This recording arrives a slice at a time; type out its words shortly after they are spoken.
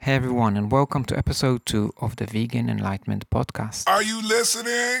Hey everyone, and welcome to episode 2 of the Vegan Enlightenment Podcast. Are you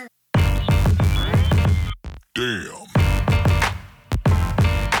listening? Damn.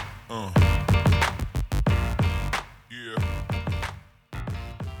 Yeah.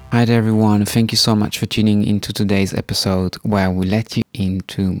 Hi there everyone, thank you so much for tuning into today's episode where we let you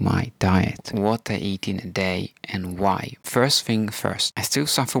into my diet. What I eat in a day and why. First thing first, I still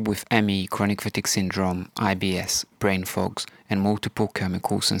suffer with ME, chronic fatigue syndrome, IBS, brain fogs, and multiple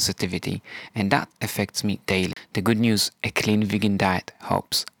chemical sensitivity, and that affects me daily. The good news, a clean vegan diet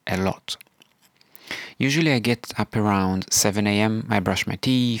helps a lot. Usually I get up around 7 a.m. I brush my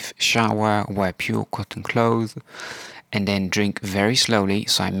teeth, shower, wear pure cotton clothes, and then drink very slowly,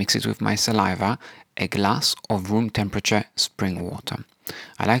 so I mix it with my saliva, a glass of room temperature spring water.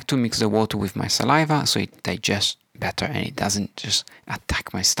 I like to mix the water with my saliva so it digests better and it doesn't just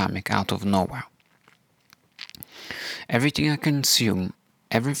attack my stomach out of nowhere. Everything I consume,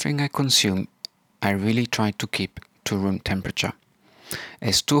 I really try to keep to room temperature.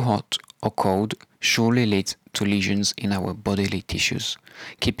 As too hot or cold surely leads to lesions in our bodily tissues,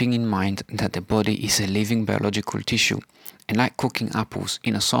 keeping in mind that the body is a living biological tissue, and like cooking apples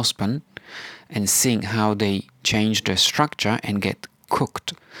in a saucepan and seeing how they change their structure and get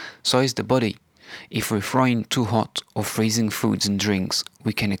cooked, so is the body. If we throw in too hot or freezing foods and drinks,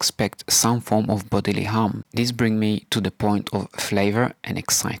 we can expect some form of bodily harm. This brings me to the point of flavor and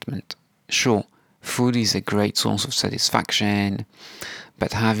excitement. Sure, food is a great source of satisfaction,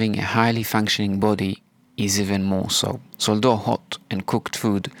 but having a highly functioning body is even more so. So although hot and cooked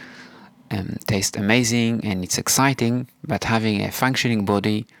food taste amazing and it's exciting, but having a functioning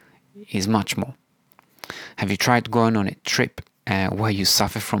body is much more. Have you tried going on a trip where you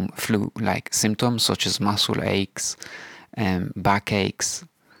suffer from flu-like symptoms such as muscle aches, back aches,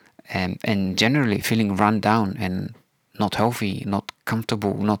 and generally feeling run down and not healthy, not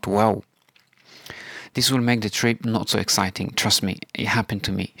comfortable, not well? This will make the trip not so exciting. Trust me, it happened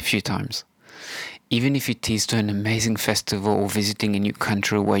to me a few times. Even if it is to an amazing festival or visiting a new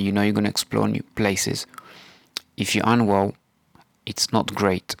country where you know you're going to explore new places, if you're unwell, it's not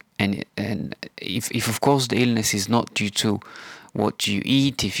great. And if of course the illness is not due to what you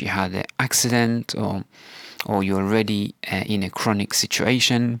eat, if you had an accident or you're already in a chronic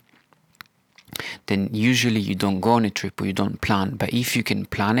situation, then usually you don't go on a trip or you don't plan. But if you can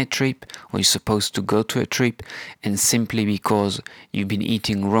plan a trip or you're supposed to go to a trip and simply because you've been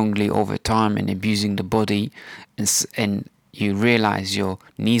eating wrongly over time and abusing the body and you realize your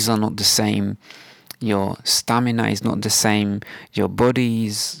knees are not the same, your stamina is not the same, your body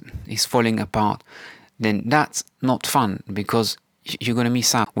is falling apart, then that's not fun because you're going to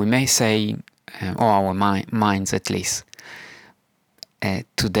miss out. We may say, or our minds at least,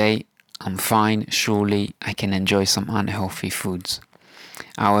 today I'm fine, surely I can enjoy some unhealthy foods.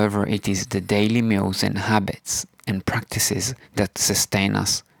 However, it is the daily meals and habits and practices that sustain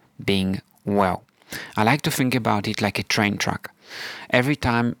us being well. I like to think about it like a train track. Every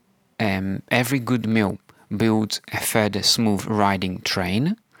good meal builds a further smooth riding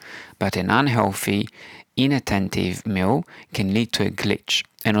train, but an unhealthy, inattentive meal can lead to a glitch.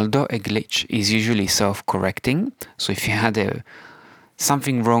 And although a glitch is usually self-correcting, so if you had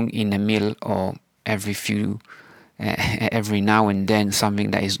something wrong in a meal or every now and then something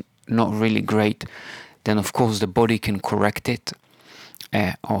that is not really great, then of course the body can correct it,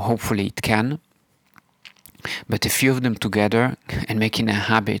 or hopefully it can. But a few of them together and making a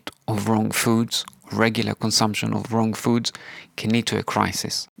habit of wrong foods, regular consumption of wrong foods, can lead to a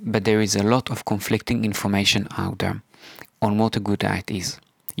crisis. But there is a lot of conflicting information out there on what a good diet is.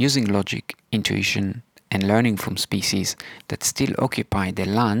 Using logic, intuition, and learning from species that still occupy the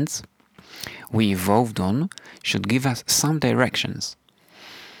lands we evolved on should give us some directions.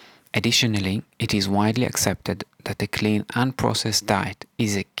 Additionally, it is widely accepted that a clean, unprocessed diet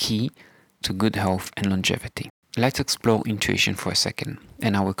is a key to good health and longevity. Let's explore intuition for a second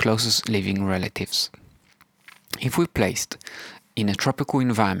and our closest living relatives. If we're placed in a tropical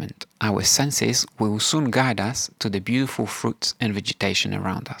environment, our senses will soon guide us to the beautiful fruits and vegetation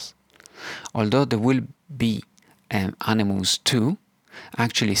around us. Although there will be animals too,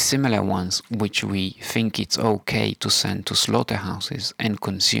 actually similar ones which we think it's okay to send to slaughterhouses and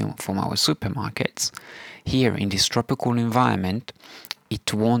consume from our supermarkets, here in this tropical environment,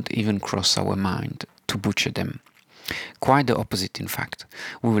 it won't even cross our mind to butcher them. Quite the opposite, in fact.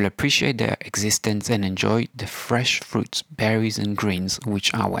 We will appreciate their existence and enjoy the fresh fruits, berries, and greens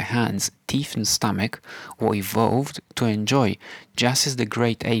which our hands, teeth, and stomach were evolved to enjoy, just as the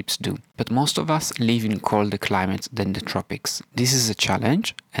great apes do. But most of us live in colder climates than the tropics. This is a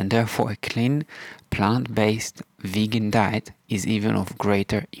challenge, and therefore a clean, plant-based vegan diet is even of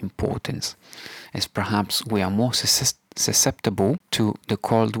greater importance, as perhaps we are more susceptible to the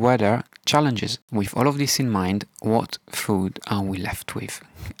cold weather challenges. With all of this in mind, what food are we left with?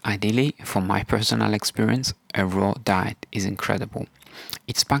 Ideally, from my personal experience, a raw diet is incredible.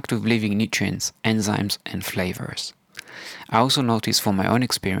 It's packed with living nutrients, enzymes, and flavors. I also notice from my own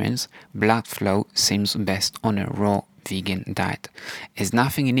experience, blood flow seems best on a raw vegan diet, as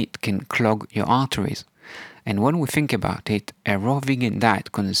nothing in it can clog your arteries. And when we think about it, a raw vegan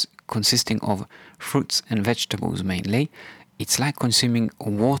diet consisting of fruits and vegetables mainly, it's like consuming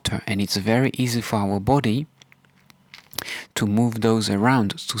water, and it's very easy for our body to move those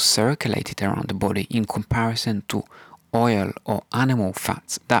around, to circulate it around the body in comparison to oil or animal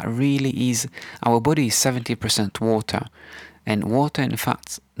fats. That really is, our body is 70% water, and water and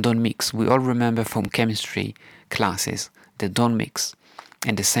fats don't mix. We all remember from chemistry classes, they don't mix.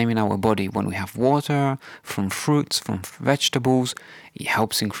 And the same in our body. When we have water from fruits, from vegetables, it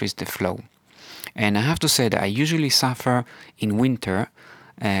helps increase the flow. And I have to say that I usually suffer in winter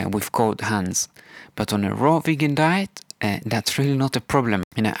with cold hands, but on a raw vegan diet, that's really not a problem.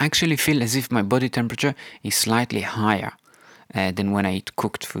 And I actually feel as if my body temperature is slightly higher than when I eat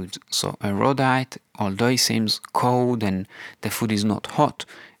cooked food. So a raw diet, although it seems cold and the food is not hot,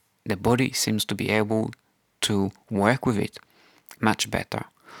 the body seems to be able to work with it much better.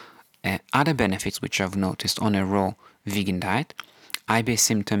 Other benefits which I've noticed on a raw vegan diet, IBS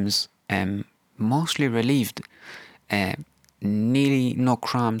symptoms mostly relieved, nearly no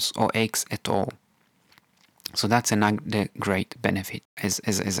cramps or aches at all. So that's another great benefit.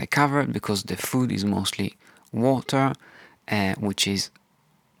 As I covered, because the food is mostly water, which is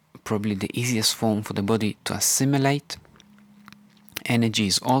probably the easiest form for the body to assimilate. Energy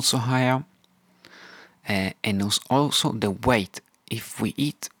is also higher, and also the weight. If we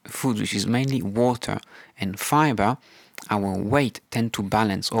eat food which is mainly water and fiber, our weight tend to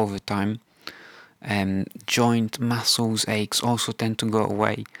balance over time. Joint muscles aches also tend to go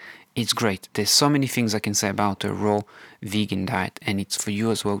away. It's great. There's so many things I can say about a raw vegan diet, and it's for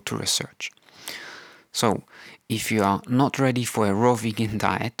you as well to research. So if you are not ready for a raw vegan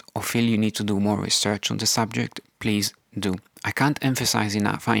diet or feel you need to do more research on the subject, please do. I can't emphasize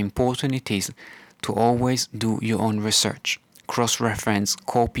enough how important it is to always do your own research. Cross-reference,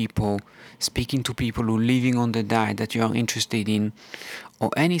 call people, speaking to people who are living on the diet that you are interested in,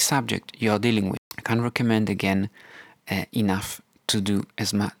 or any subject you are dealing with. I can't recommend again enough to do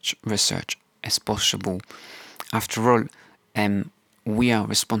as much research as possible. After all, we are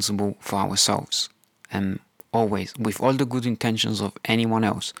responsible for ourselves. Always, with all the good intentions of anyone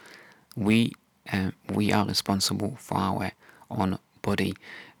else, we are responsible for our own body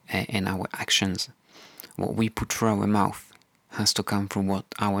and our actions. What we put through our mouth has to come from what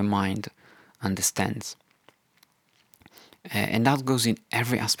our mind understands. And that goes in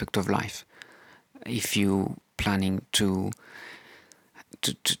every aspect of life. If you're planning to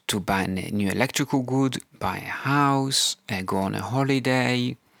buy a new electrical good, buy a house, go on a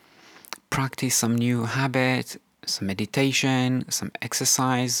holiday, practice some new habit, some meditation, some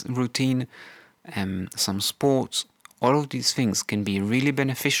exercise routine, some sports, all of these things can be really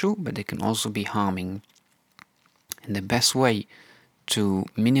beneficial, but they can also be harming. And the best way to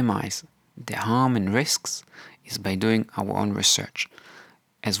minimize the harm and risks is by doing our own research.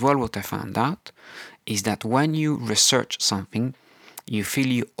 As well, what I found out is that when you research something, you feel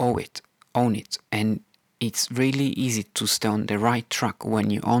you own it, and it's really easy to stay on the right track when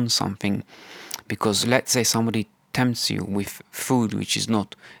you own something, because let's say somebody tempts you with food which is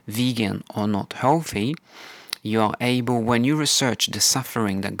not vegan or not healthy, you are able, when you research the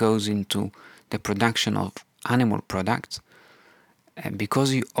suffering that goes into the production of animal products,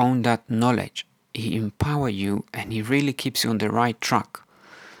 because you own that knowledge, it empowers you and it really keeps you on the right track.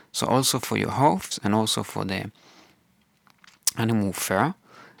 So also for your health and also for the animal fur,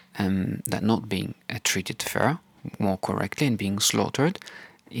 that not being treated fair, more correctly, and being slaughtered,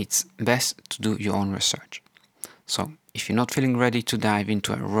 it's best to do your own research. So if you're not feeling ready to dive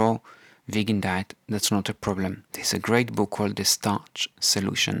into a raw vegan diet, that's not a problem. There's a great book called The Starch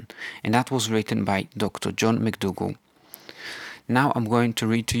Solution, and that was written by Dr. John McDougall. Now I'm going to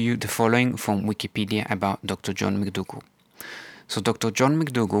read to you the following from Wikipedia about Dr. John McDougall. So Dr. John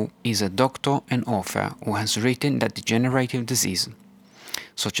McDougall is a doctor and author who has written that degenerative disease.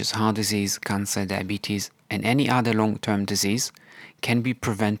 such as heart disease, cancer, diabetes, and any other long-term disease, can be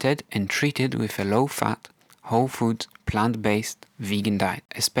prevented and treated with a low-fat, whole food, plant-based vegan diet,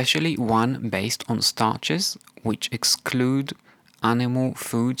 especially one based on starches which exclude animal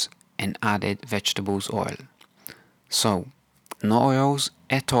foods and added vegetables oil. So, no oils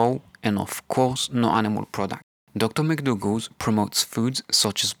at all, and of course no animal products. Dr. McDougall promotes foods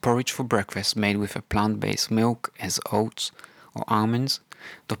such as porridge for breakfast made with a plant-based milk as oats or almonds.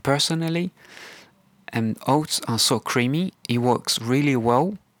 Though personally, oats are so creamy, it works really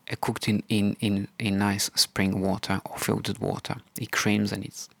well cooked in nice spring water or filtered water. It creams and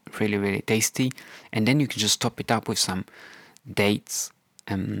it's really, really tasty. And then you can just top it up with some dates,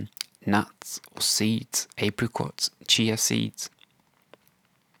 nuts or seeds, apricots, chia seeds.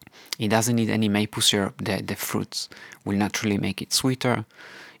 It doesn't need any maple syrup. The fruits will naturally make it sweeter.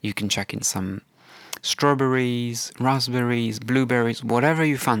 You can chuck in some strawberries, raspberries, blueberries, whatever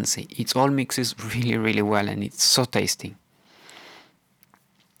you fancy. It all mixes really, really well and it's so tasty.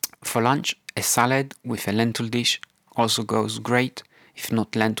 For lunch, a salad with a lentil dish also goes great. If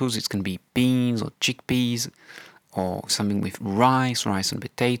not lentils, it can be beans or chickpeas or something with rice and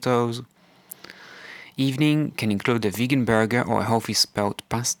potatoes. Evening can include a vegan burger or a healthy spelt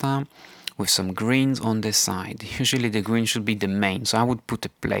pasta with some greens on the side. Usually the greens should be the main, so I would put a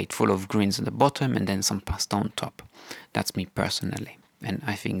plate full of greens at the bottom and then some pasta on top. That's me personally, and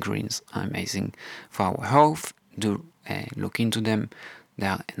I think greens are amazing for our health. Do look into them. They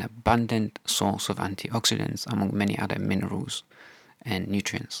are an abundant source of antioxidants among many other minerals and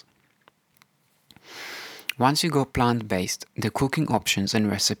nutrients. Once you go plant-based, the cooking options and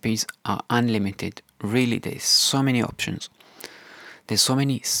recipes are unlimited. Really, there's so many options. There's so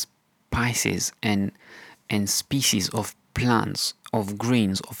many spices and species of plants, of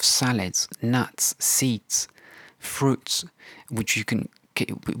greens, of salads, nuts, seeds, fruits, which you can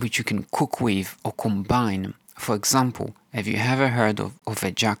cook with or combine. For example, have you ever heard of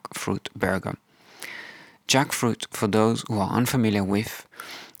a jackfruit burger? Jackfruit, for those who are unfamiliar with,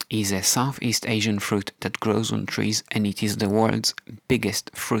 is a Southeast Asian fruit that grows on trees, and it is the world's biggest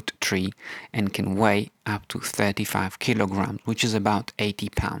fruit tree and can weigh up to 35 kilograms, which is about 80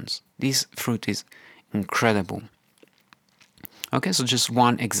 pounds. This fruit is incredible. Okay, so just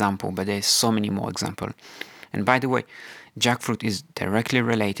one example, but there's so many more examples. And by the way, jackfruit is directly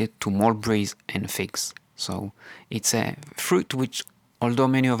related to mulberries and figs. So it's a fruit which, although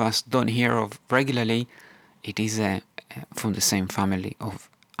many of us don't hear of regularly, it is from the same family of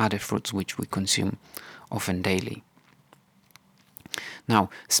other fruits which we consume often daily.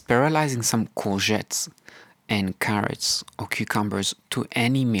 Now, spiralizing some courgettes and carrots or cucumbers to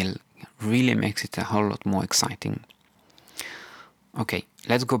any meal really makes it a whole lot more exciting. Okay,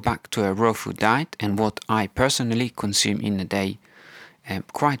 let's go back to a raw food diet and what I personally consume in a day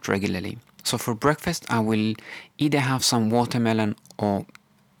quite regularly. So for breakfast, I will either have some watermelon or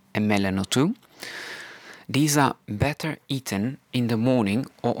a melon or two. These are better eaten in the morning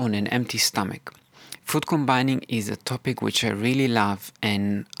or on an empty stomach. Food combining is a topic which I really love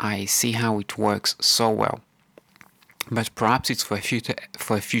and I see how it works so well. But perhaps it's for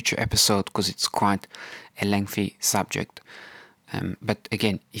a future episode because it's quite a lengthy subject. But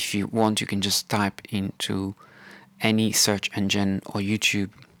again, if you want, you can just type into any search engine or YouTube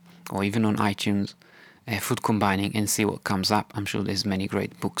or even on iTunes food combining and see what comes up. I'm sure there's many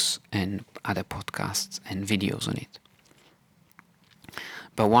great books and other podcasts and videos on it.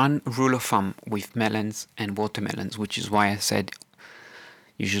 But one rule of thumb with melons and watermelons, which is why I said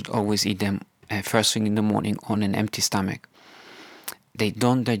you should always eat them first thing in the morning on an empty stomach. They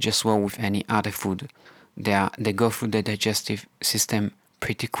don't digest well with any other food. They go through the digestive system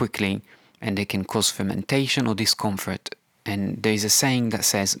pretty quickly and they can cause fermentation or discomfort. And there is a saying that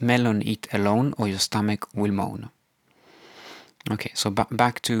says, melon eat alone or your stomach will moan. Okay, so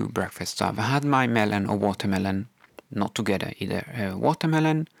back to breakfast. So I've had my melon or watermelon, not together, either a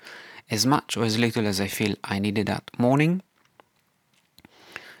watermelon, as much or as little as I feel I needed that morning.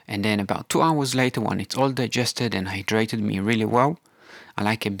 And then about 2 hours later, when it's all digested and hydrated me really well, I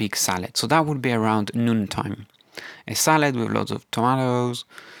like a big salad. So that would be around noontime. A salad with lots of tomatoes,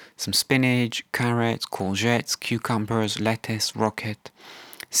 some spinach, carrots, courgettes, cucumbers, lettuce, rocket,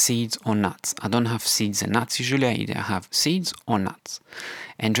 seeds or nuts. I don't have seeds and nuts usually. I either have seeds or nuts.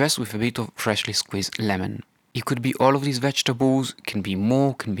 And dressed with a bit of freshly squeezed lemon. It could be all of these vegetables, can be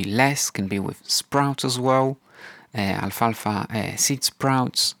more, can be less, can be with sprouts as well. Alfalfa seed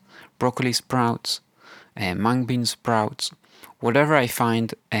sprouts, broccoli sprouts, mung bean sprouts. Whatever I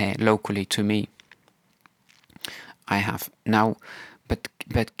find locally to me, I have. Now,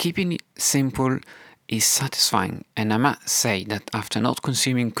 but keeping it simple is satisfying, and I must say that after not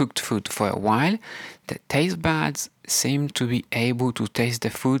consuming cooked food for a while, the taste buds seem to be able to taste the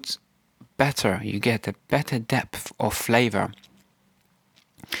food better. You get a better depth of flavor.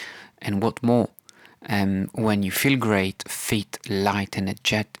 And what more, when you feel great, fit, light, and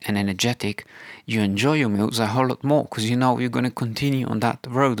energetic, you enjoy your meals a whole lot more because you know you're going to continue on that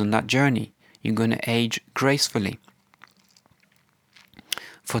road, on that journey. You're going to age gracefully.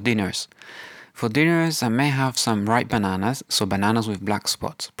 For dinners, I may have some ripe bananas, so bananas with black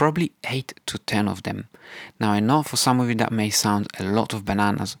spots, probably 8 to 10 of them. Now I know for some of you that may sound a lot of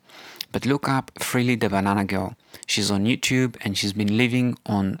bananas, but look up Freely the Banana Girl. She's on YouTube and she's been living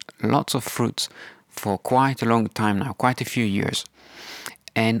on lots of fruits for quite a long time now, quite a few years.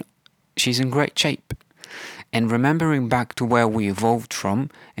 And she's in great shape. And remembering back to where we evolved from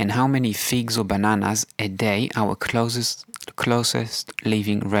and how many figs or bananas a day our closest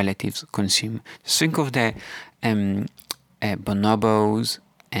living relatives consume. Just think of the bonobos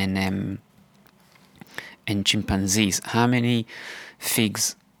and chimpanzees. How many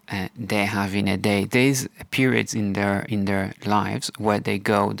figs they have in a day? There's periods in their lives where they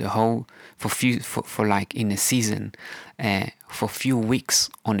go the whole for like in a season for few weeks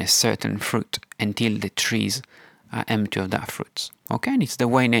on a certain fruit until the trees are empty of that fruit. Okay, and it's the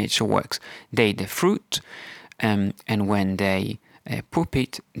way nature works. They eat the fruit, and when they poop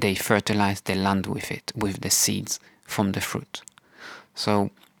it, they fertilize the land with it, with the seeds from the fruit. So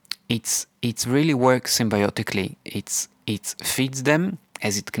it really works symbiotically. It feeds them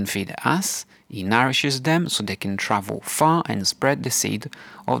as it can feed us. It nourishes them so they can travel far and spread the seed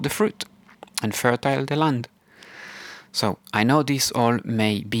of the fruit and fertile the land. So I know this all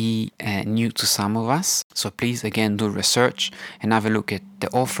may be new to some of us, so please again do research and have a look at the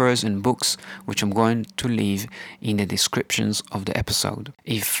authors and books which I'm going to leave in the descriptions of the episode.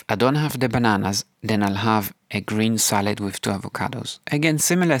 If I don't have the bananas, then I'll have a green salad with 2 avocados. Again,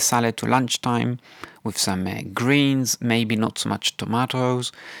 similar salad to lunchtime with some greens, maybe not so much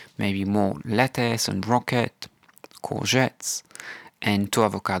tomatoes, maybe more lettuce and rocket, courgettes, and 2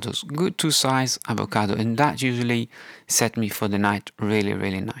 avocados, good 2-size avocado, and that usually set me for the night really,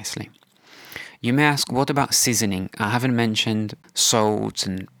 really nicely. You may ask, what about seasoning? I haven't mentioned salt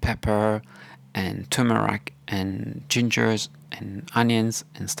and pepper and turmeric and gingers and onions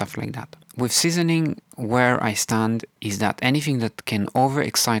and stuff like that. With seasoning, where I stand is that anything that can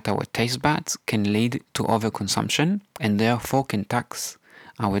overexcite our taste buds can lead to overconsumption and therefore can tax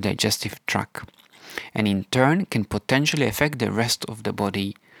our digestive tract, and in turn can potentially affect the rest of the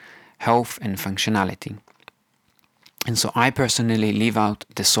body health and functionality. And so I personally leave out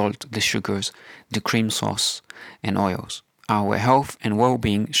the salt, the sugars, the cream sauce and oils. Our health and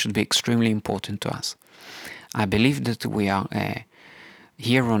well-being should be extremely important to us. I believe that we are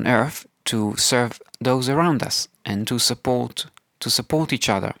here on earth to serve those around us and to support each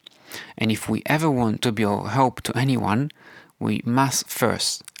other. And if we ever want to be of help to anyone, we must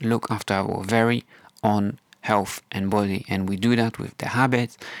first look after our very own health and body, and we do that with the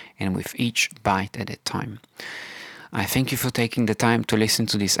habits and with each bite at a time. I thank you for taking the time to listen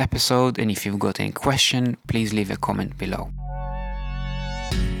to this episode, and if you've got any question, please leave a comment below.